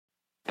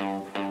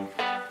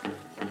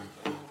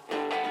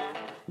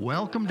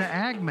Welcome to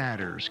Ag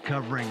Matters,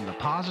 covering the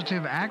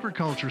positive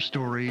agriculture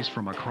stories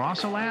from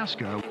across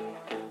Alaska.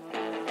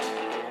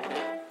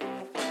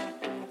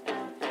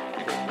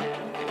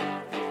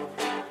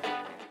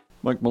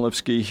 Mike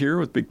Malevsky here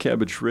with Big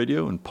Cabbage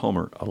Radio in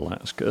Palmer,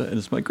 Alaska. And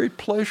it's my great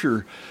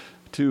pleasure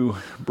to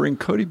bring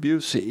Cody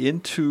Buse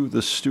into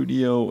the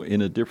studio in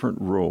a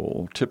different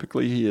role.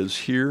 Typically, he is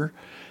here,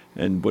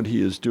 and what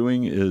he is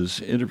doing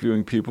is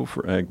interviewing people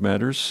for Ag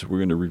Matters. We're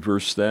going to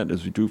reverse that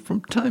as we do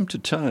from time to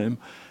time,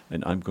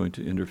 and I'm going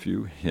to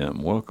interview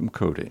him. Welcome,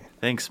 Cody.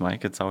 Thanks,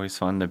 Mike. It's always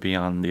fun to be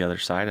on the other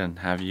side and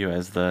have you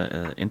as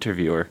the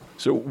interviewer.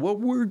 So what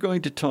we're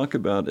going to talk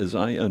about, as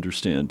I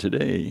understand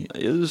today,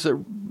 is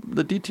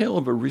the detail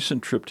of a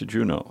recent trip to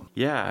Juneau.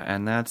 Yeah,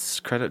 and that's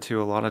credit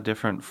to a lot of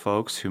different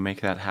folks who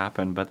make that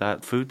happen. But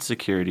that Food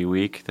Security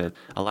Week, that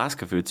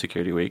Alaska Food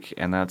Security Week,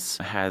 and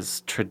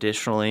has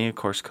traditionally, of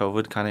course,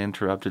 COVID kind of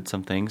interrupted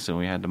some things and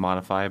we had to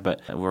modify,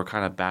 but we're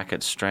kind of back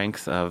at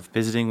strength of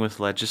visiting with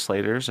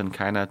legislators and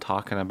kind of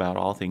talking about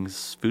all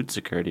things food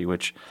security,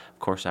 which, of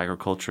course,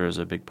 agriculture is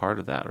a big part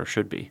of that, or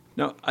should be.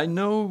 Now, I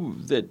know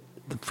that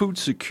the food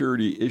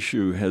security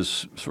issue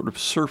has sort of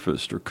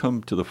surfaced or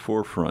come to the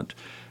forefront.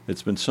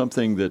 It's been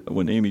something that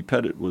when Amy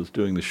Pettit was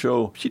doing the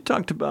show, she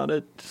talked about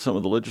it. Some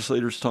of the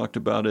legislators talked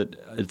about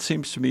it. It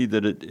seems to me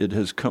that it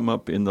has come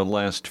up in the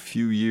last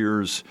few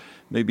years.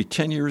 Maybe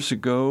 10 years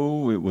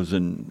ago, it was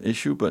an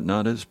issue, but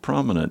not as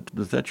prominent.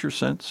 Is that your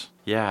sense?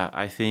 Yeah,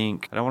 I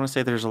don't want to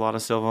say there's a lot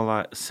of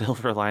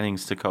silver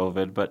linings to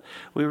COVID, but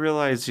we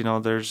realize,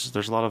 there's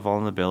a lot of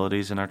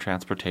vulnerabilities in our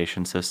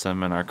transportation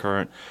system and our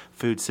current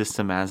food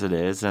system as it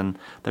is. And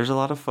there's a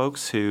lot of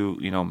folks who,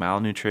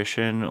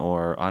 malnutrition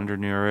or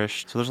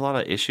undernourished. So there's a lot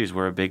of issues.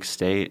 We're a big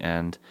state.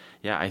 And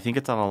yeah, I think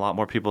it's on a lot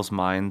more people's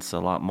minds, a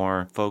lot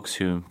more folks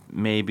who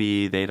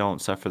maybe they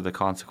don't suffer the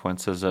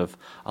consequences of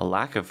a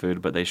lack of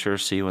food, but they sure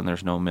see when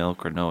there's no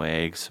milk or no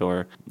eggs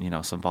or,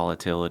 some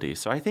volatility.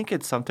 So I think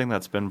it's something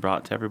that's been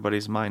brought to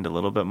everybody's mind a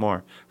little bit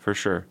more, for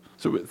sure.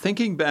 So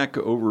thinking back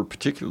over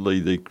particularly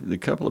the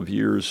couple of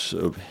years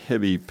of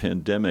heavy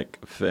pandemic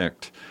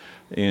effect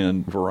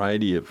and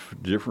variety of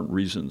different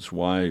reasons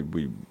why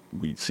we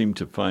seem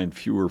to find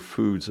fewer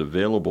foods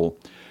available,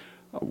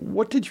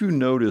 what did you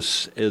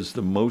notice as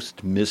the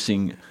most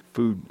missing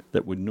food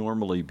that would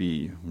normally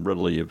be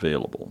readily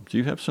available? Do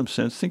you have some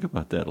sense? Think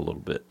about that a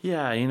little bit.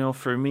 Yeah,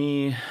 for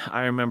me,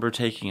 I remember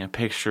taking a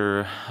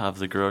picture of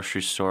the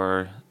grocery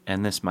store,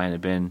 and this might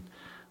have been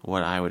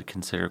what I would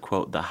consider,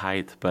 quote, the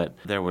height, but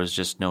there was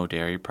just no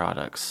dairy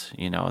products.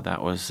 It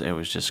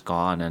was just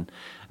gone. And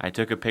I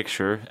took a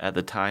picture at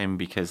the time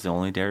because the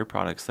only dairy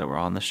products that were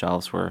on the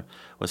shelves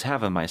was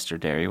Havemeister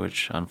Dairy,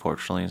 which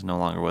unfortunately is no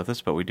longer with us,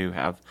 but we do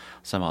have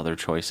some other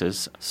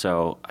choices.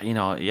 So,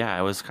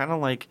 it was kind of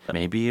like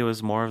maybe it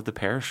was more of the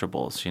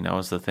perishables,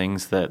 it's the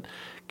things that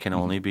can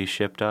only be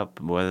shipped up,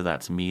 whether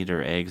that's meat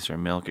or eggs or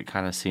milk. It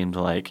kind of seemed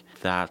like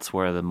that's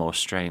where the most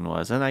strain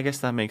was. And I guess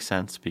that makes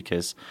sense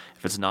because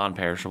if it's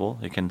non-perishable,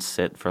 it can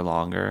sit for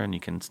longer and you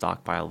can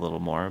stockpile a little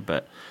more.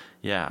 But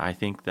yeah, I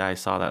think that I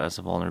saw that as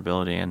a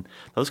vulnerability. And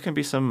those can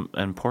be some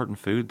important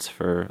foods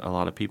for a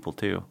lot of people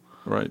too.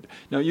 Right.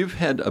 Now, you've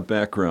had a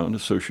background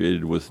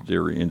associated with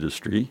dairy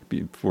industry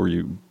before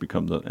you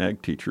become the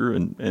ag teacher,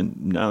 and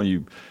now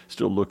you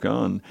still look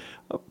on.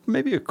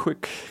 Maybe a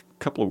quick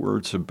couple of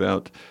words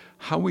about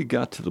how we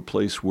got to the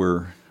place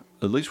where,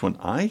 at least when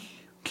I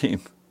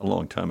came a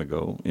long time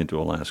ago into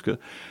Alaska,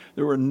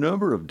 there were a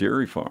number of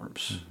dairy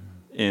farms,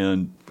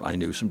 and I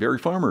knew some dairy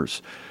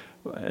farmers,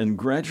 and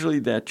gradually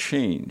that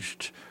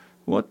changed.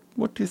 What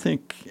do you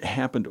think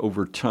happened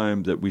over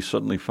time that we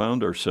suddenly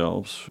found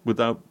ourselves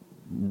without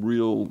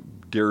real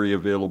dairy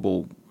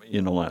available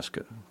in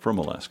Alaska, from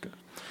Alaska?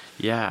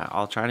 Yeah,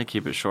 I'll try to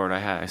keep it short.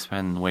 I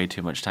spend way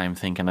too much time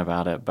thinking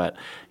about it. But,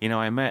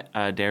 I met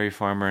a dairy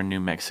farmer in New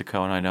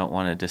Mexico, and I don't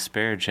want to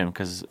disparage him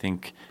because I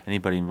think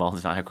anybody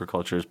involved in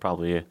agriculture is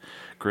probably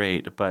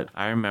great. But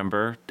I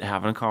remember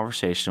having a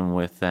conversation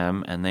with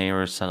them, and they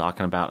were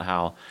talking about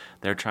how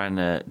they're trying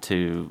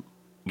to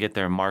get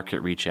their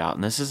market reach out.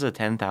 And this is a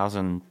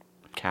 10,000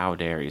 cow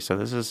dairy. So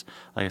this is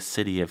like a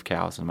city of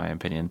cows, in my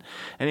opinion.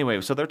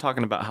 Anyway, so they're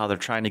talking about how they're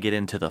trying to get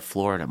into the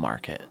Florida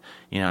market,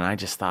 and I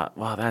just thought,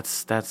 wow,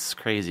 that's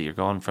crazy. You're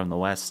going from the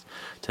west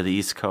to the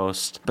east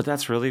coast. But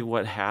that's really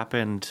what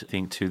happened, I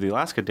think, to the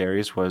Alaska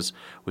dairies was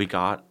we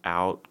got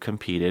out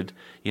competed.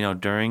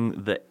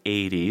 During the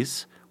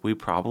 80s, we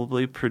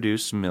probably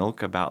produced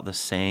milk about the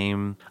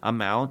same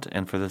amount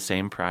and for the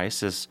same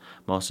price as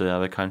most of the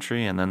other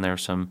country. And then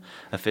there's some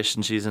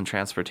efficiencies in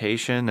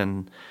transportation,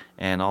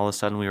 and all of a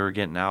sudden we were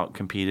getting out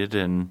competed,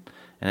 and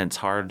it's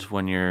hard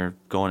when you're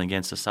going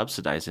against a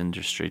subsidized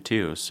industry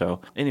too. So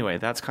anyway,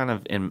 that's kind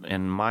of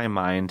in my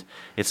mind.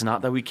 It's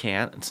not that we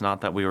can't. It's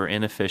not that we were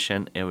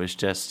inefficient. It was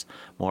just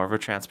more of a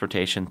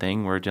transportation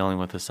thing. We're dealing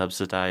with a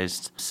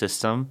subsidized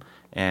system,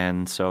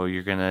 and so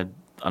you're going to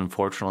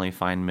unfortunately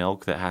find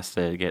milk that has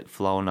to get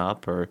flown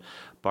up or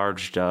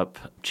barged up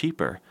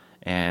cheaper.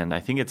 And I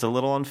think it's a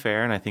little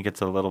unfair, and I think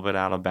it's a little bit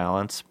out of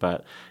balance.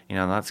 But,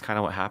 that's kind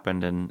of what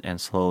happened.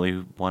 And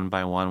slowly, one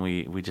by one,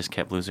 we just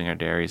kept losing our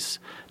dairies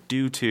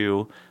due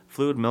to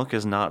fluid milk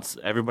is not,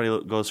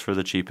 everybody goes for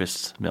the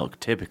cheapest milk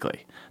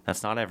typically.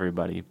 That's not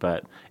everybody,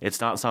 but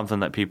it's not something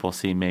that people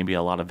see maybe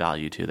a lot of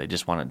value to. They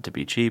just want it to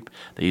be cheap.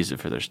 They use it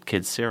for their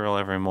kids' cereal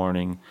every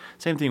morning.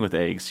 Same thing with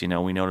eggs.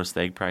 We notice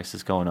the egg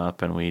prices going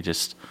up, and we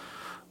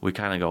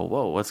kind of go,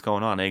 whoa, what's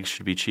going on? Eggs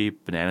should be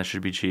cheap. Bananas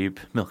should be cheap.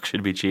 Milk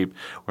should be cheap.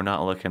 We're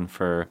not looking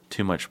for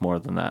too much more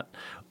than that.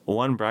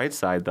 One bright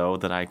side, though,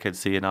 that I could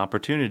see an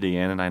opportunity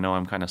in, and I know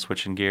I'm kind of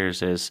switching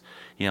gears, is,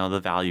 the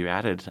value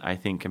added. I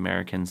think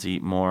Americans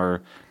eat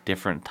more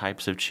different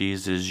types of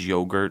cheeses,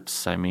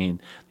 yogurts. I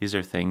mean, these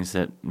are things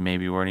that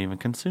maybe weren't even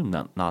consumed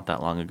not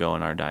that long ago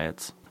in our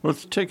diets.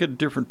 Let's take a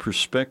different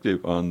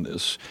perspective on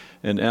this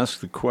and ask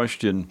the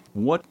question,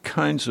 what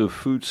kinds of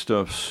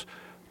foodstuffs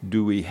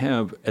do we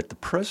have at the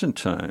present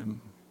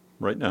time,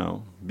 right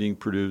now, being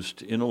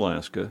produced in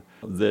Alaska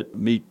that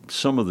meet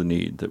some of the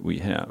need that we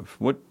have?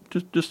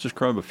 Just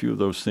describe a few of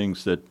those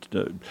things that,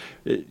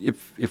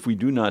 if we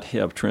do not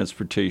have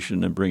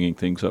transportation and bringing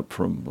things up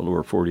from the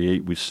lower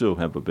 48, we still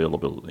have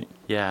availability.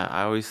 Yeah,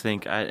 I always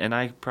think, and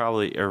I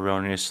probably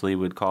erroneously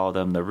would call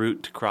them the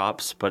root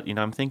crops, but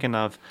I'm thinking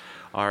of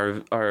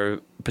our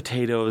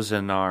potatoes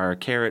and our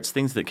carrots,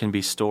 things that can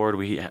be stored.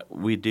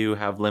 We do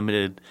have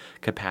limited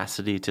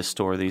capacity to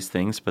store these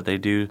things, but they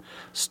do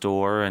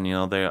store, and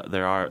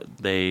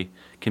they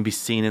can be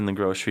seen in the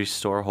grocery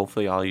store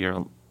hopefully all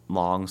year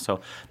long.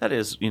 So that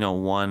is,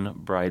 one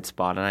bright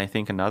spot. And I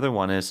think another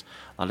one is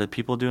a lot of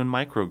people doing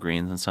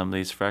microgreens and some of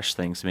these fresh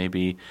things,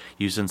 maybe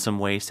using some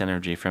waste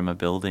energy from a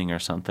building or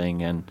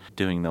something and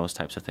doing those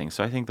types of things.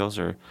 So I think those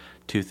are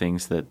two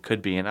things that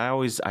could be. And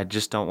I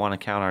just don't want to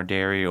count our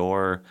dairy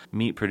or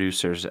meat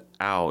producers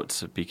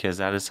out, because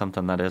that is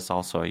something that is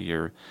also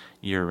a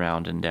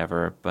year-round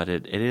endeavor. But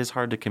it is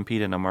hard to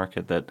compete in a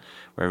market where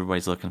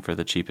everybody's looking for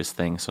the cheapest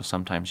thing. So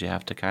sometimes you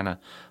have to kind of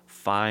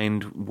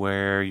find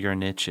where your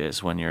niche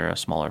is when you're a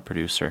smaller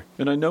producer.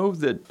 And I know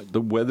that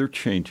the weather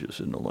changes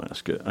in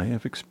Alaska. I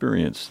have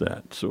experienced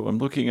that. So I'm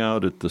looking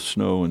out at the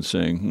snow and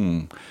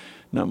saying,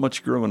 not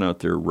much growing out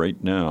there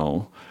right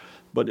now.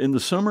 But in the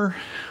summer,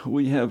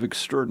 we have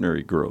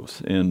extraordinary growth,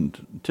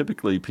 and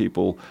typically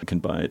people can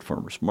buy at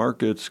farmers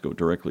markets, go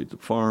directly to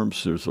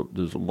farms. There's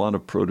a lot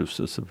of produce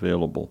that's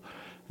available.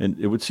 And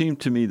it would seem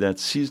to me that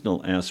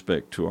seasonal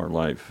aspect to our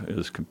life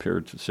as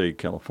compared to, say,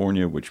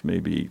 California, which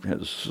maybe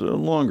has a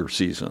longer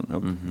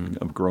season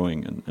of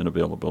growing and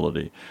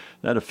availability,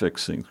 that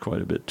affects things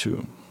quite a bit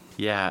too.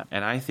 Yeah,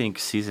 and I think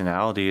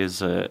seasonality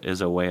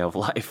is a way of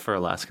life for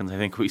Alaskans. I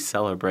think we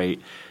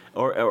celebrate,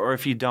 or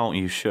if you don't,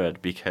 you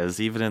should, because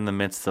even in the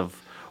midst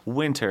of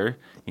winter,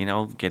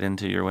 get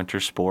into your winter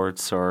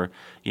sports, or,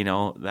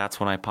 that's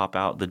when I pop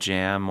out the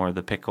jam or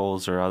the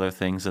pickles or other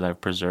things that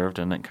I've preserved,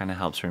 and it kind of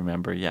helps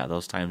remember,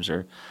 those times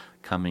are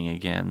coming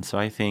again. So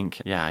I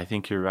think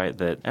you're right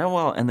that,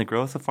 and the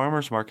growth of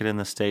farmers market in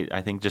the state,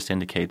 I think just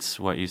indicates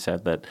what you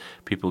said, that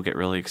people get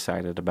really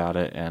excited about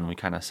it, and we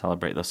kind of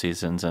celebrate those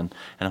seasons, and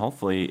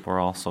hopefully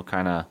we're also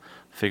kind of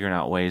figuring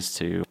out ways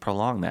to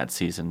prolong that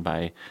season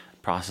by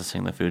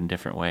processing the food in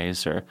different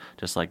ways, or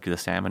just like the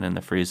salmon in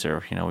the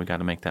freezer, we got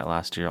to make that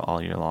last year all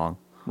year long.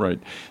 Right.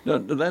 Now,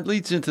 that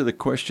leads into the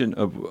question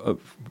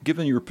of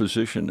given your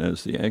position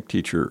as the ag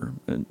teacher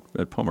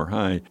at Palmer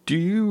High, do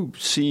you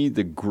see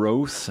the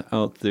growth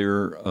out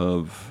there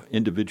of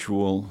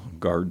individual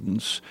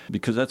gardens?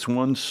 Because that's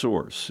one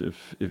source.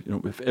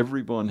 If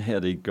everyone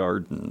had a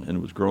garden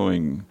and was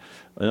growing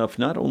enough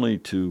not only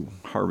to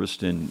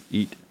harvest and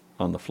eat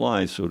on the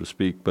fly, so to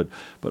speak, but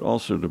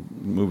also to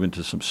move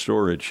into some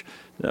storage,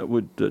 that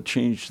would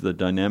change the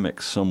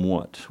dynamics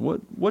somewhat.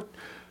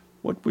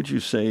 What would you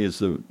say is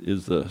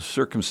the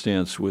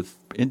circumstance with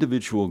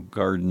individual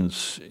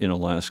gardens in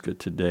Alaska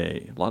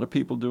today? A lot of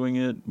people doing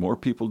it, more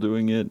people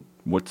doing it.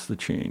 What's the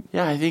change?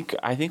 Yeah, I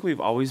think we've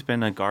always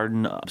been a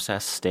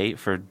garden-obsessed state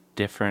for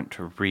different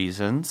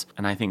reasons,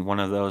 and I think one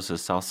of those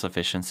is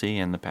self-sufficiency.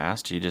 In the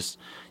past,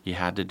 you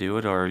had to do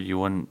it, or you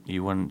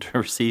wouldn't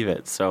receive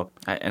it. So,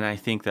 I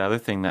think the other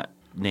thing that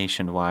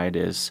nationwide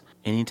is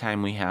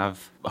anytime we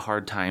have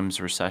hard times,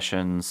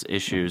 recessions,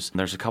 issues,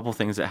 there's a couple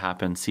things that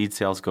happen. Seed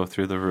sales go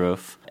through the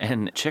roof,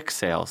 and chick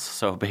sales,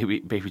 so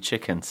baby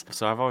chickens.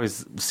 So I've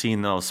always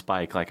seen those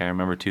spike. Like I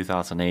remember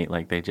 2008,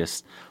 like they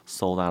just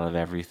sold out of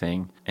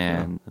everything,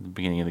 and at the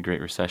beginning of the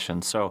Great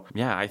Recession. So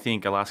yeah, I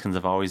think Alaskans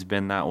have always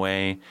been that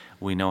way.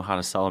 We know how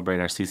to celebrate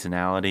our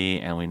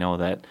seasonality, and we know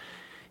that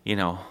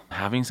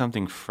having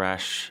something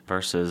fresh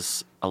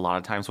versus a lot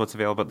of times what's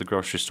available at the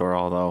grocery store,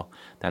 although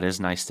that is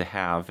nice to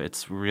have,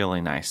 it's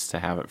really nice to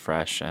have it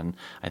fresh. And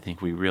I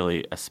think we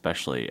really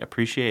especially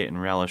appreciate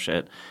and relish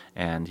it.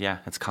 And yeah,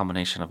 it's a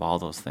combination of all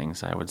those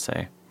things, I would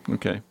say.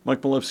 Okay.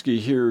 Mike Malevsky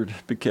here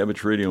at Big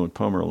Cabbage Radio in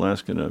Palmer,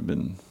 Alaska. And I've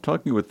been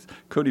talking with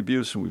Cody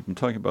Buse, and we've been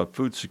talking about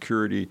food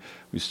security.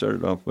 We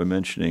started off by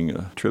mentioning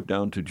a trip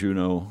down to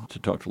Juneau to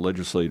talk to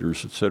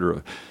legislators, et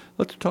cetera.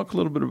 Let's talk a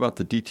little bit about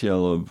the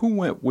detail of who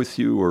went with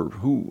you, or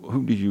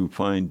who did you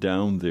find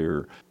down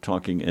there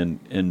talking,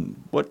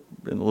 and what,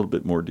 in a little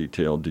bit more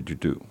detail, did you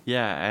do?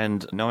 Yeah,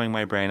 and knowing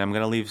my brain, I'm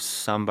going to leave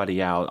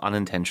somebody out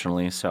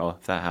unintentionally. So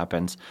if that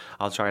happens,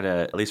 I'll try to,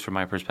 at least from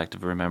my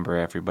perspective, remember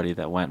everybody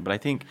that went. But I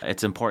think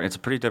it's important. It's a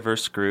pretty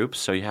diverse group.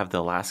 So you have the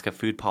Alaska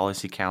Food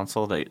Policy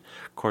Council that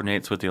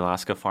coordinates with the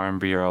Alaska Farm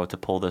Bureau to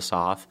pull this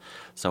off.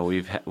 So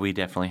we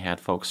definitely had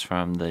folks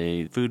from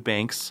the food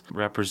banks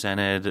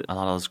represented, a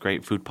lot of those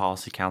great Food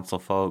Policy Council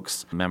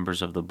folks,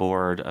 members of the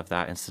board of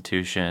that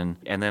institution,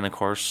 and then of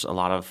course a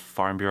lot of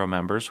Farm Bureau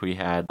members. We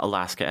had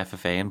Alaska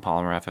FFA and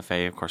Palmer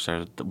FFA, of course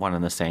they're one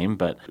and the same,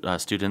 but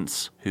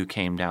students who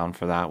came down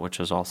for that, which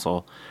was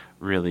also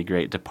really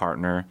great to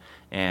partner.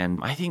 And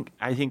I think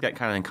that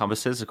kind of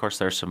encompasses, of course,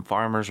 there's some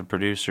farmers or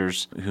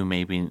producers who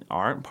maybe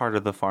aren't part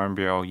of the Farm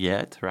Bureau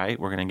yet, right?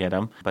 We're going to get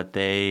them, but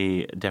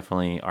they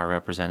definitely are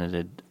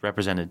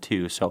represented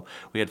too. So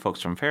we had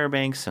folks from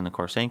Fairbanks and, of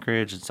course,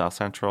 Anchorage and South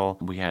Central.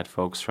 We had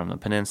folks from the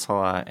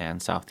Peninsula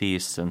and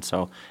Southeast, and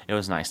so it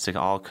was nice to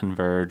all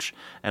converge.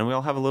 And we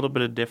all have a little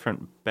bit of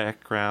different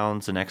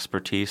backgrounds and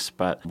expertise,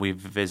 but we've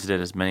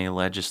visited as many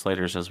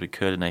legislators as we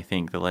could, and I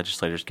think the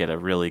legislators get a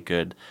really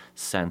good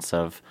sense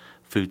of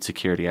food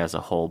security as a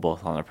whole,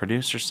 both on the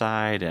producer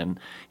side and,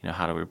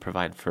 how do we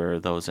provide for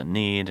those in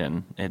need,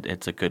 and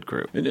it's a good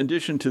group. In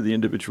addition to the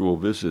individual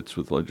visits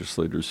with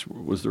legislators,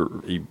 was there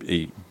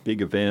a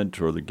big event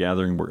or the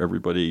gathering where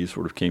everybody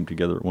sort of came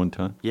together at one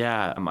time?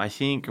 Yeah, I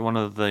think one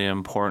of the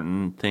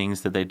important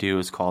things that they do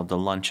is called the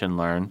Lunch and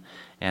Learn,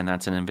 and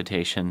that's an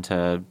invitation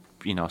to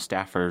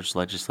staffers,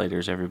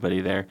 legislators,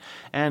 everybody there.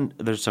 And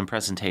there's some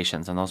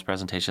presentations, and those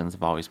presentations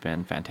have always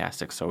been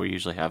fantastic. So we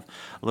usually have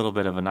a little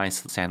bit of a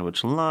nice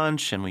sandwich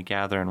lunch, and we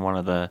gather in one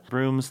of the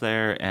rooms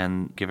there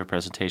and give a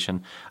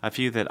presentation. A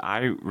few that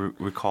I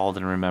recalled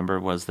and remember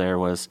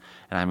and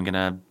I'm going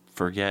to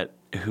forget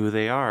who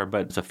they are,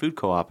 but it's a food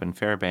co-op in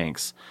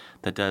Fairbanks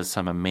that does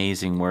some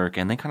amazing work.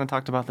 And they kind of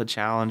talked about the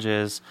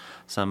challenges,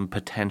 some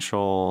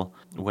potential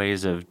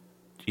ways of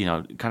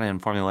kind of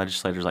informing the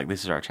legislators, like,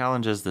 this is our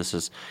challenges, this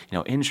is,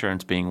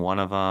 insurance being one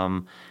of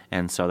them.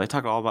 And so they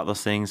talk all about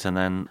those things, and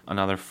then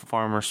another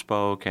farmer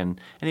spoke.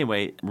 And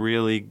anyway,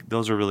 really,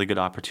 those are really good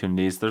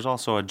opportunities. There's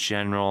also a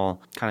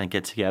general kind of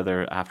get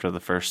together after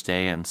the first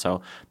day, and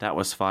so that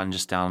was fun,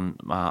 just down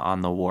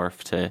on the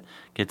wharf to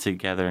get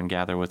together and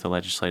gather with the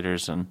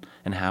legislators and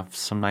have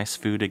some nice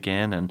food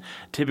again. And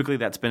typically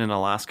that's been an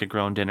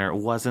Alaska-grown dinner.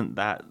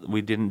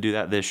 We didn't do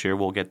that this year.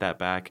 We'll get that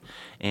back.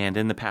 And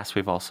in the past,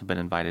 we've also been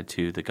invited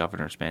to the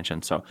governor's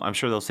mansion. So I'm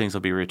sure those things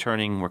will be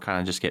returning. We're kind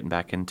of just getting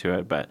back into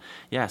it. But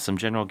yeah, some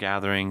general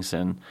gatherings.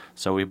 And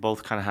so we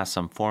both kind of have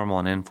some formal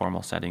and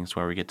informal settings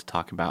where we get to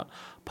talk about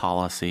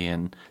policy.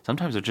 And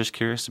sometimes they're just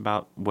curious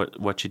about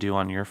what you do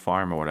on your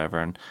farm or whatever.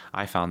 And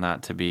I found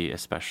that to be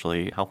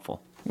especially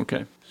helpful.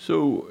 Okay.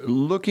 So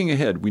looking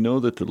ahead, we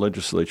know that the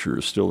legislature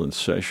is still in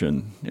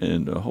session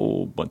and a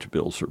whole bunch of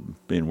bills are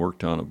being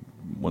worked on of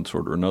one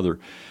sort or another.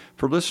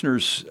 For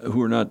listeners who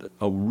are not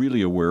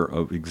really aware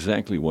of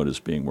exactly what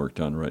is being worked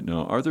on right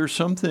now, are there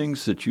some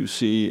things that you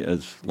see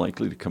as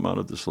likely to come out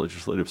of this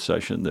legislative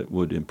session that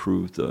would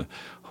improve the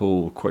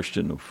whole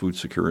question of food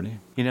security?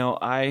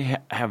 I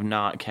have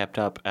not kept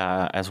up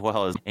as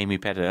well as Amy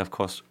Pettit, of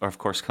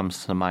course,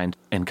 comes to mind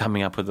in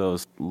coming up with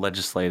those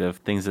legislative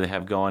things that they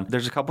have going.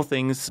 There's a couple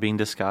things being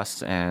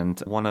discussed, and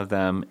one of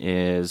them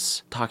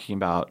is talking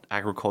about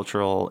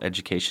agricultural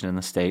education in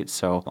the state.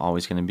 So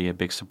always going to be a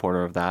big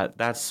supporter of that.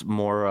 That's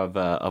more of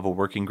a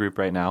working group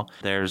right now.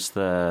 There's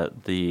the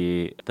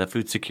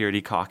Food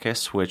Security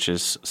Caucus, which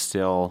is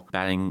still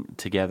batting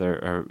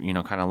together,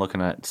 or kind of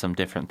looking at some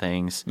different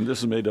things. And this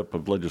is made up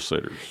of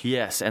legislators.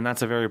 Yes, and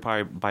that's a very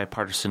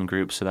bipartisan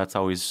group, so that's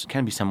always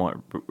can be somewhat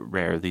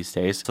rare these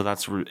days.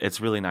 So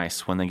it's really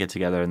nice when they get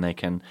together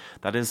and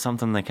that is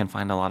something they can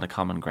find a lot of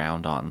common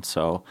ground on.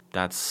 So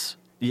that's.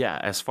 Yeah,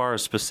 as far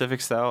as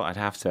specifics, though, I'd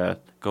have to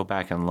go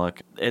back and look.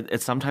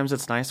 Sometimes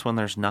it's nice when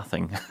there's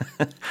nothing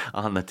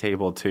on the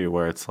table, too,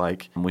 where it's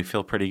like we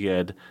feel pretty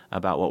good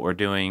about what we're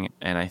doing.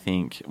 And I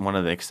think one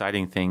of the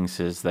exciting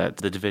things is that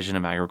the Division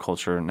of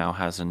Agriculture now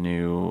has a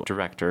new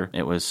director.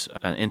 It was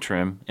an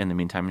interim in the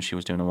meantime, and she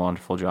was doing a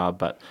wonderful job.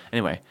 But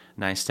anyway,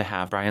 nice to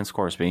have Brian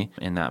Scoresby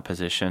in that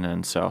position.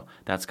 And so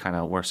that's kind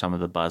of where some of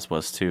the buzz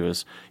was, too,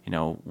 is,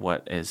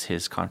 what is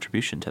his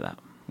contribution to that?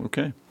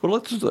 Okay. Well,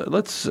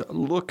 let's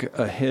look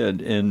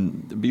ahead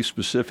and be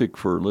specific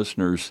for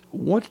listeners.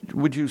 What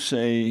would you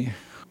say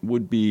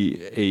would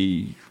be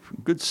a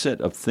good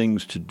set of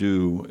things to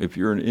do if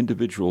you're an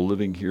individual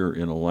living here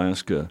in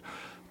Alaska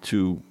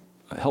to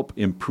help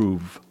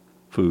improve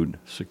food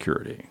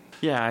security?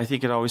 Yeah, I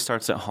think it always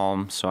starts at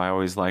home. So I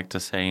always like to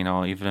say,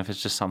 even if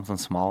it's just something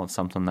small, it's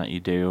something that you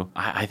do.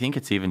 I think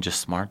it's even just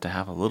smart to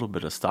have a little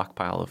bit of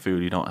stockpile of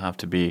food. You don't have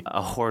to be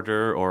a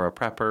hoarder or a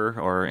prepper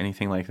or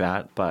anything like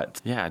that. But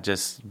yeah,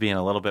 just being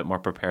a little bit more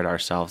prepared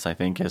ourselves, I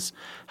think, is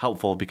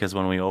helpful, because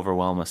when we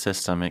overwhelm a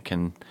system, it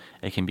can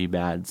be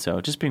bad.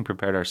 So just being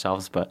prepared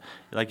ourselves. But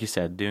like you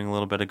said, doing a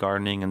little bit of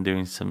gardening and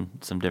doing some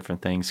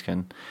different things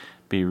can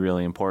be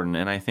really important.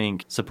 And I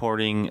think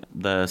supporting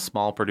the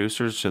small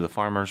producers, so the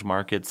farmers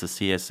markets, the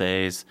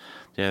CSAs,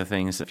 the other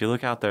things, if you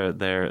look out there,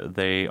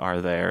 they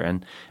are there.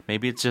 And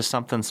maybe it's just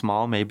something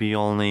small. Maybe you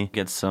only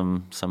get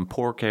some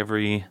pork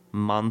every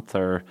month,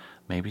 or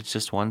maybe it's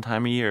just one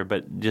time a year,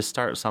 but just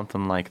start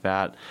something like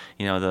that.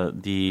 You know,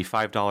 the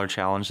 $5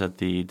 challenge that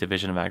the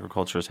Division of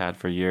Agriculture has had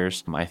for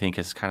years, I think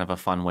is kind of a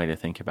fun way to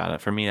think about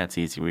it. For me, that's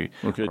easy. We're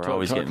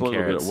always talk getting a little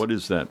carrots. bit. What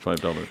is that,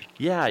 $5?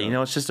 Yeah, you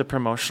know, it's just a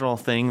promotional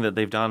thing that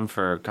they've done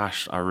for,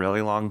 a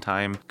really long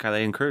time.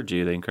 They encourage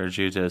you. They encourage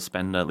you to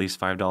spend at least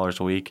 $5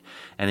 a week.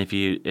 And if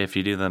you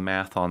do the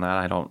math on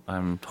that,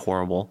 I'm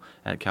horrible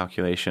at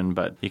calculation,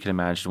 but you can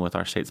imagine with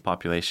our state's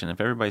population, if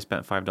everybody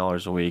spent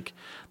 $5 a week,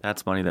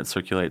 that's money that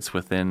circulates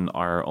within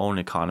our own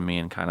economy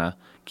and kind of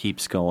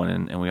keeps going.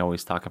 And we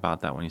always talk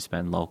about that when you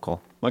spend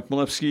local. Mike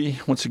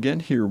Milewski, once again,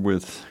 here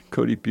with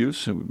Cody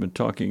Buse, and we've been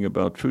talking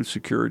about food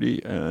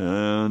security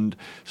and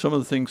some of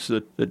the things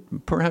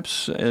that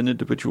perhaps an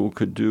individual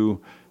could do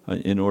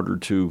in order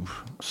to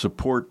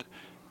support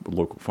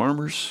local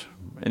farmers,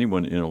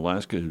 anyone in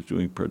Alaska who's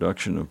doing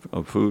production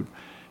of food.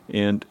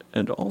 And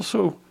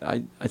also,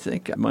 I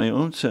think my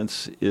own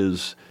sense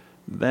is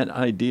that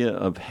idea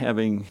of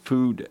having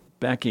food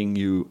backing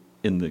you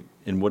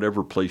in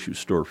whatever place you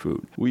store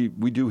food. We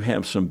do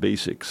have some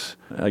basics.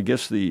 I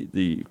guess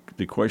the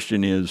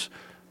question is,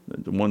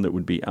 the one that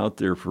would be out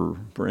there for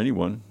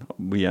anyone,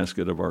 we ask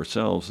it of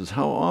ourselves, is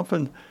how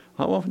often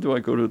do I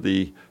go to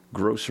the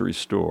grocery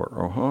store,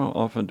 or how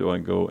often do I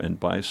go and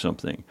buy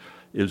something?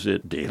 Is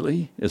it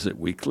daily? Is it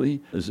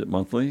weekly? Is it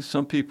monthly?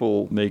 Some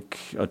people make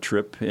a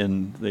trip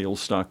and they'll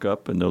stock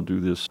up and they'll do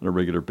this on a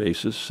regular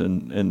basis.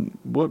 And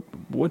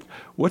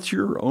what's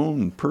your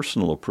own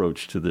personal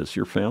approach to this?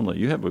 Your family,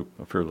 you have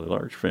a fairly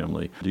large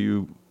family.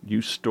 Do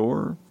you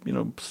store,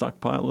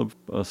 stockpile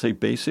of, say,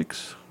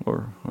 basics,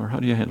 or how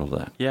do you handle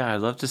that? Yeah,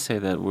 I'd love to say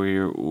that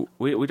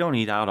we don't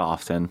eat out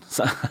often,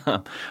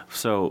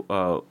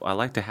 so I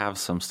like to have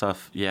some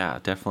stuff,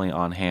 definitely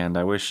on hand.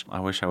 I wish I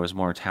was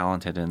more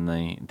talented in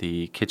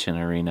the kitchen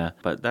arena,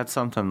 but that's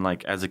something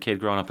like as a kid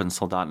growing up in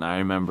Soldotna, I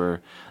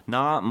remember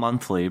not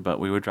monthly, but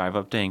we would drive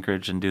up to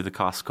Anchorage and do the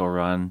Costco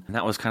run, and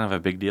that was kind of a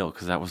big deal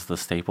because that was the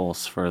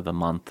staples for the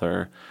month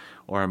or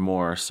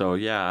more. So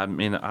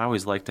I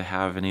always like to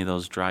have any of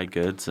those dry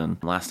goods. And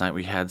last night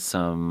we had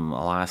some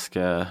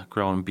Alaska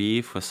grown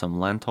beef with some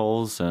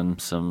lentils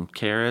and some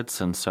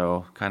carrots. And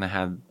so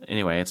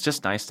anyway, it's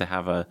just nice to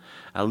have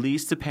at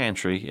least a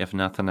pantry, if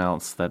nothing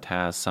else, that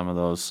has some of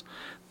those,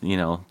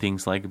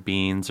 things like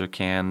beans or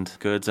canned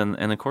goods. And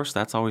of course,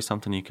 that's always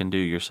something you can do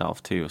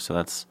yourself too. So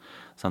that's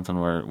something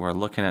we're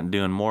looking at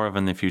doing more of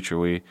in the future.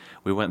 We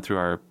went through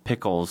our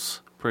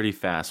pickles pretty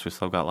fast. We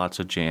still got lots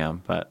of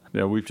jam, but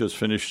we've just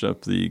finished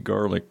up the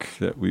garlic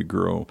that we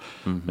grow.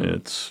 Mm-hmm.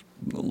 It's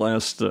the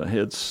last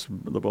heads.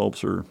 The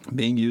bulbs are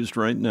being used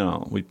right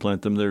now. We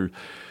plant them there.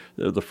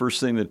 They're the first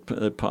thing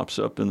that pops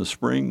up in the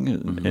spring,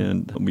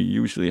 and we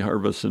usually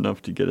harvest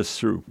enough to get us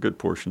through a good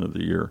portion of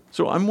the year.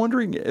 So I'm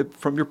wondering,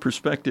 from your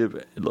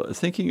perspective,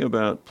 thinking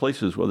about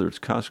places, whether it's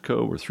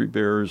Costco or Three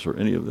Bears or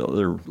any of the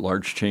other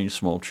large chains,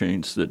 small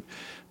chains that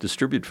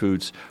distribute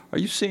foods, are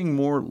you seeing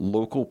more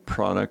local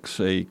products,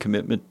 a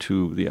commitment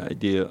to the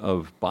idea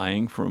of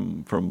buying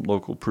from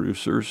local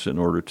producers in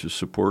order to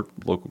support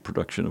local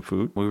production of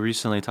food? We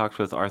recently talked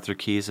with Arthur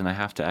Keyes, and I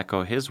have to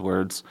echo his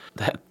words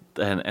that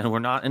and we're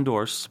not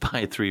endorsed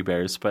by Three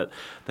Bears, but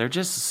they're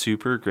just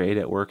super great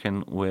at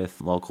working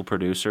with local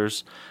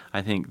producers.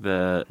 I think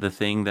the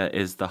thing that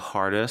is the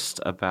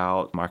hardest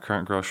about our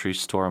current grocery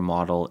store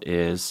model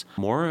is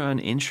more of an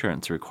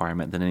insurance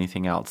requirement than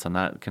anything else, and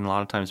that can a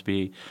lot of times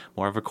be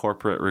more of a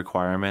corporate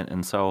requirement.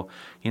 And so,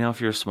 if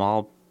you're a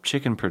small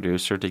chicken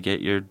producer, to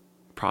get your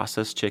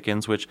processed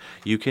chickens, which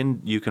you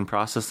can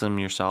process them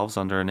yourselves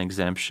under an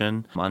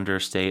exemption under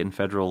state and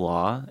federal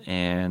law,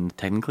 and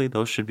technically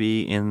those should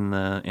be in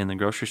the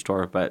grocery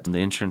store, but the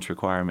insurance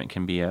requirement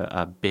can be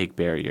a big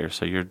barrier.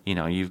 So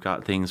you've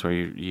got things where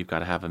you've got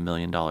to have $1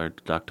 million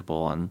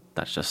deductible, and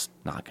that's just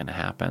not going to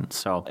happen.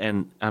 So,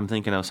 and I'm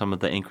thinking of some of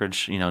the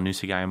Anchorage,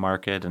 Nuusagai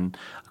Market, and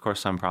of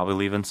course I'm probably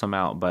leaving some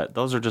out, but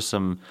those are just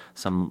some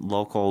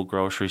local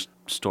grocery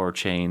store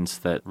chains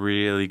that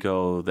really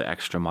go the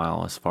extra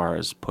mile as far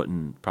as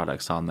putting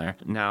products on there.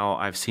 Now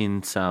I've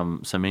seen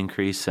some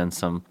increase in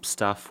some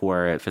stuff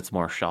where if it's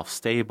more shelf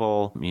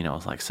stable,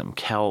 like some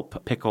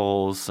kelp,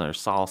 pickles or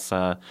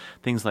salsa,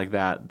 things like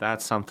that.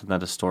 That's something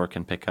that a store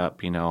can pick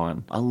up,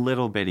 and a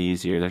little bit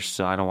easier. There's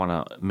still, I don't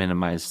want to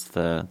minimize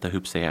the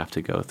hoops they have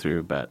to go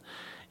through, but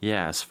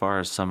as far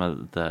as some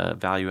of the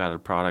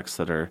value-added products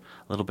that are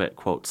a little bit,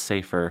 quote,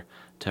 safer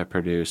to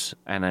produce.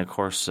 And of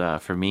course,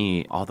 for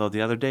me, although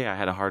the other day I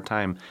had a hard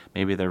time,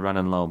 maybe they're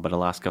running low, but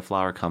Alaska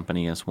Flour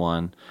Company is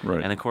one.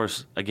 Right. And of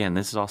course, again,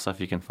 this is all stuff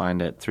you can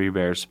find at Three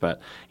Bears,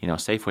 but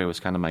Safeway was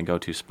kind of my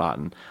go-to spot,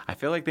 and I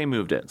feel like they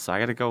moved it, so I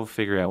got to go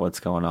figure out what's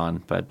going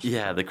on. But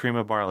yeah, the cream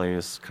of barley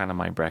is kind of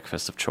my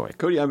breakfast of choice.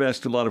 Cody, I've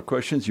asked a lot of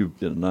questions. You've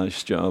done a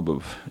nice job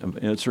of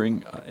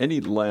answering.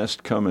 Any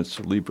last comments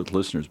to leave with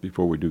listeners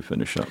before we do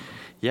finish up?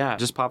 Yeah, it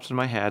just pops in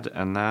my head,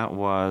 and that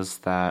was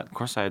that, of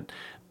course,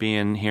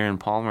 being here in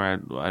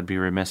Palmer, I'd be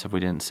remiss if we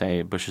didn't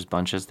say Bush's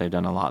Bunches. They've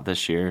done a lot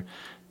this year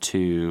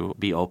to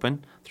be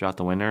open throughout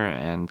the winter.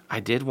 And I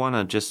did want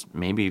to just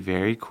maybe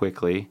very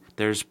quickly,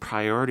 there's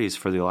priorities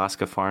for the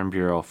Alaska Farm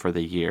Bureau for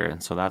the year.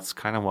 And so that's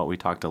kind of what we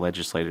talk to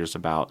legislators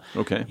about,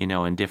 okay,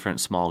 in different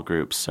small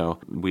groups. So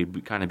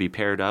we'd kind of be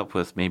paired up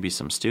with maybe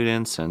some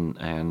students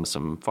and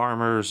some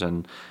farmers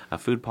and a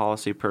food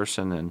policy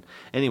person. And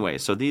anyway,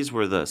 so these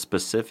were the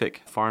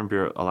specific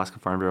Alaska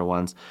Farm Bureau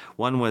ones.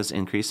 One was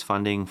increased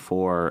funding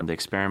for the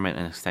experiment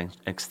and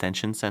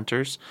extension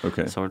centers.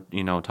 Okay. So,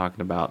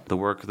 talking about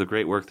the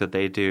great work that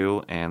they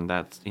do, and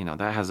that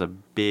has a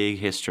big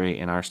history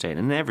in our state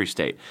and in every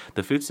state.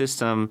 The food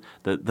system,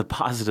 the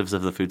positives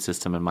of the food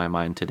system in my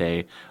mind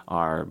today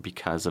are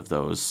because of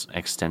those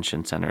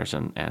extension centers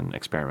and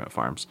experiment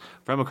farms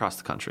from across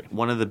the country.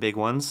 One of the big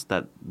ones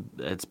that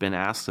it's been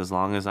asked as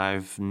long as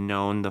I've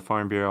known the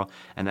Farm Bureau,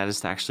 and that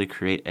is to actually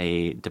create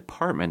a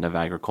Department of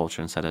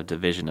Agriculture instead of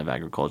Division of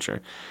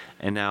Agriculture.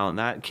 And now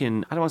that I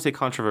don't want to say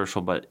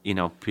controversial, but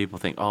people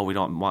think, oh, we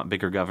don't want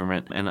bigger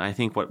government. And I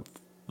think what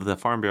the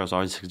Farm Bureau has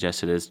always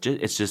suggested is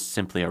it's just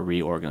simply a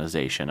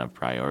reorganization of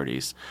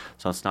priorities.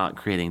 So it's not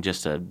creating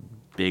just a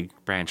big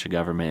branch of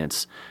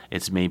government.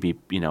 It's maybe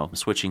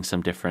switching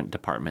some different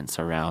departments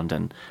around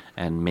and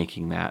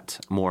making that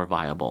more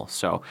viable.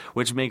 So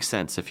which makes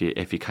sense if you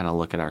kind of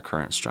look at our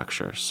current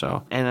structure.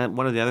 So and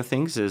one of the other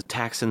things is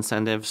tax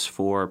incentives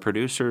for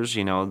producers.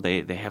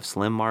 They have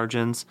slim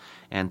margins,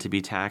 and to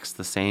be taxed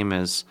the same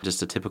as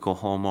just a typical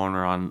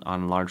homeowner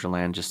on larger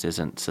land just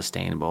isn't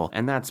sustainable.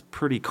 And that's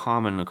pretty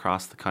common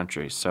across the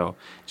country. So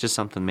it's just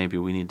something maybe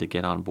we need to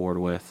get on board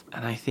with.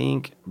 And I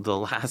think the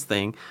last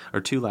thing,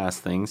 or two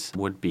last things,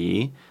 would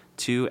be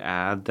to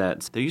add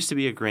that there used to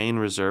be a grain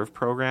reserve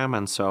program,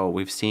 and so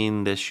we've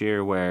seen this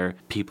year where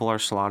people are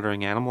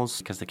slaughtering animals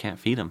because they can't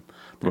feed them.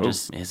 There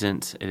just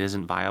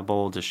isn't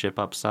viable to ship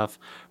up stuff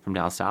from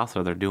down south,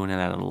 or they're doing it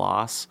at a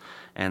loss.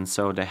 And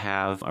so to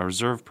have a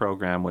reserve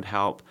program would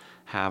help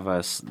have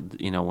us,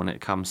 when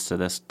it comes to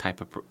this type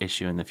of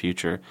issue in the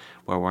future,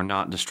 where we're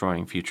not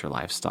destroying future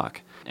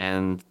livestock.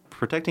 And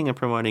protecting and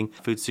promoting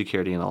food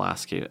security in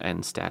Alaska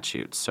and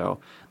statutes.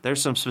 So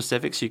there's some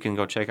specifics. You can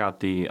go check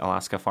out the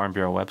Alaska Farm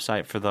Bureau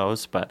website for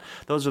those, but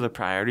those are the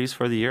priorities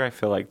for the year. I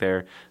feel like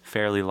they're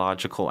fairly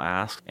logical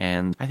asks,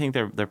 and I think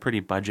they're pretty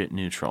budget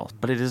neutral.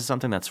 But it is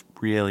something that's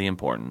really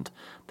important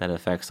that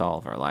affects all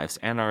of our lives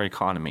and our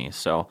economy.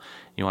 So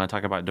you want to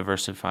talk about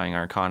diversifying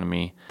our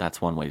economy,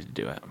 that's one way to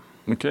do it.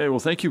 Okay, well,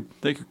 thank you,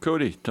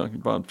 Cody, talking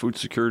about food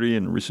security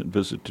and a recent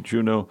visit to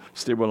Juneau.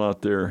 Stay well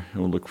out there,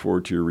 and we'll look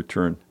forward to your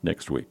return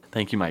next week.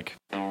 Thank you, Mike.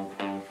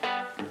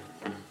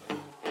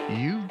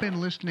 You've been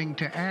listening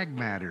to Ag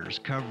Matters,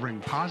 covering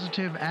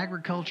positive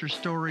agriculture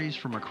stories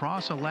from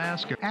across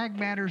Alaska. Ag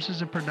Matters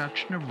is a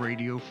production of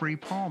Radio Free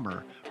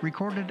Palmer,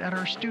 recorded at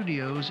our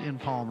studios in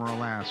Palmer,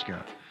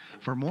 Alaska.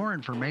 For more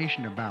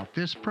information about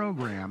this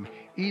program,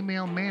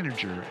 email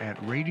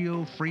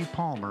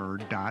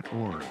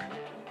manager@radiofreepalmer.org.